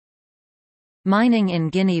Mining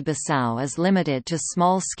in Guinea-Bissau is limited to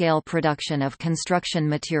small-scale production of construction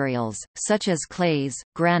materials, such as clays,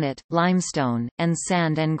 granite, limestone, and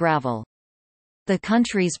sand and gravel. The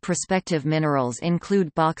country's prospective minerals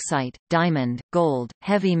include bauxite, diamond, gold,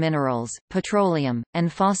 heavy minerals, petroleum,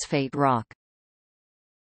 and phosphate rock.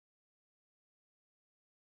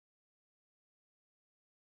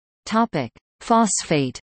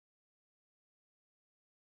 Phosphate.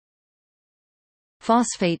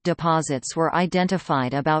 Phosphate deposits were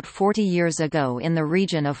identified about 40 years ago in the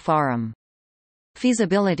region of Farum.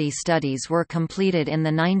 Feasibility studies were completed in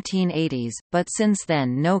the 1980s, but since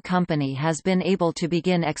then no company has been able to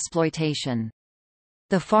begin exploitation.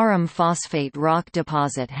 The Farum phosphate rock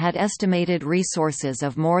deposit had estimated resources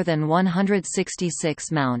of more than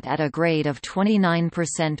 166 Mt at a grade of 29%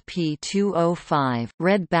 P2O5.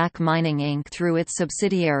 Redback Mining Inc. through its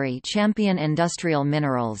subsidiary Champion Industrial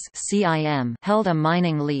Minerals (CIM) held a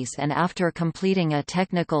mining lease, and after completing a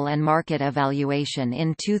technical and market evaluation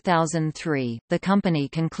in 2003, the company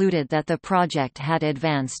concluded that the project had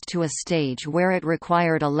advanced to a stage where it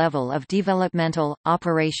required a level of developmental,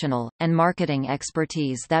 operational, and marketing expertise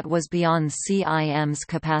that was beyond CIM's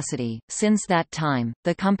capacity. Since that time,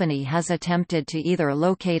 the company has attempted to either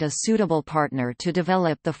locate a suitable partner to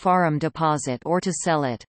develop the Farum deposit or to sell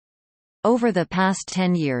it. Over the past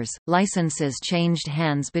 10 years, licenses changed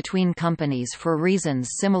hands between companies for reasons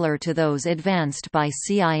similar to those advanced by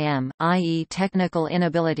CIM, i.e., technical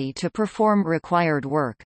inability to perform required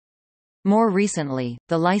work. More recently,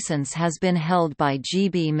 the license has been held by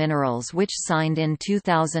GB Minerals, which signed in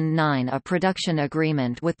 2009 a production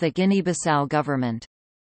agreement with the Guinea-Bissau government.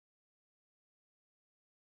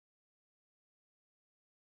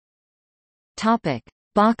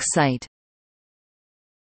 Bauxite.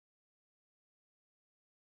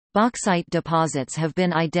 Bauxite deposits have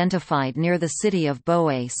been identified near the city of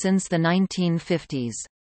Boé since the 1950s.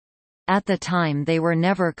 At the time they were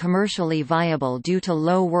never commercially viable due to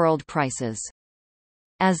low world prices.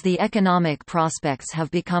 As the economic prospects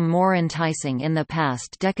have become more enticing in the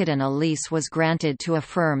past decade, a lease was granted to a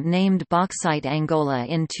firm named Bauxite Angola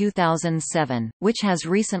in 2007, which has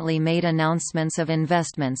recently made announcements of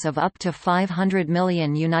investments of up to $500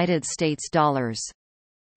 million.